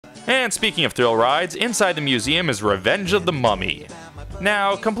And speaking of thrill rides, inside the museum is Revenge of the Mummy.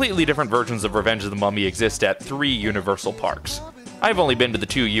 Now, completely different versions of Revenge of the Mummy exist at 3 Universal parks. I've only been to the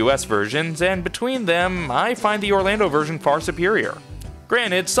 2 US versions, and between them, I find the Orlando version far superior.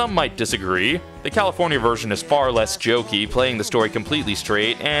 Granted, some might disagree. The California version is far less jokey, playing the story completely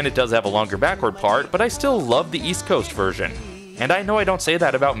straight, and it does have a longer backward part, but I still love the East Coast version. And I know I don't say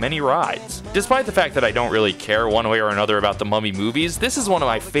that about many rides. Despite the fact that I don't really care one way or another about the Mummy movies, this is one of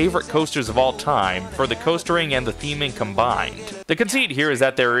my favorite coasters of all time for the coastering and the theming combined. The conceit here is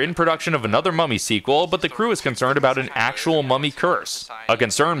that they're in production of another Mummy sequel, but the crew is concerned about an actual Mummy curse. A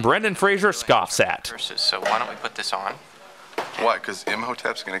concern Brendan Fraser scoffs at. So why don't we put this on? What, because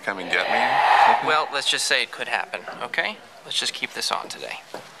Imhotep's gonna come and get me? Well, let's just say it could happen, okay? Let's just keep this on today.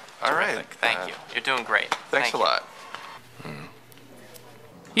 All right. Thank you. You're doing great. Thanks a lot.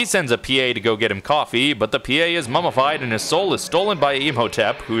 He sends a PA to go get him coffee, but the PA is mummified and his soul is stolen by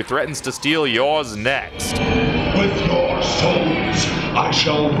Imhotep, who threatens to steal yours next. With your souls, I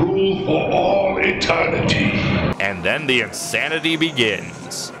shall rule for all eternity. And then the insanity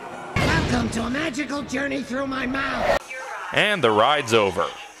begins. Welcome to a magical journey through my mouth. And the ride's over.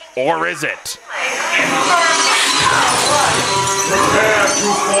 Or is it? Prepare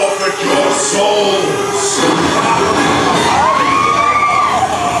to forfeit your souls.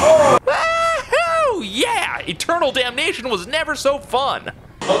 Woohoo! Yeah! Eternal damnation was never so fun.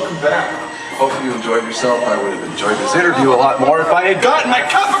 Welcome back. Hopefully you enjoyed yourself. I would have enjoyed this interview a lot more if I had gotten my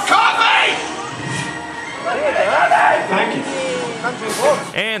cup of coffee! Thank you.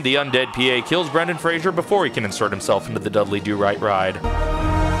 And the undead PA kills Brendan Fraser before he can insert himself into the Dudley Do Right ride.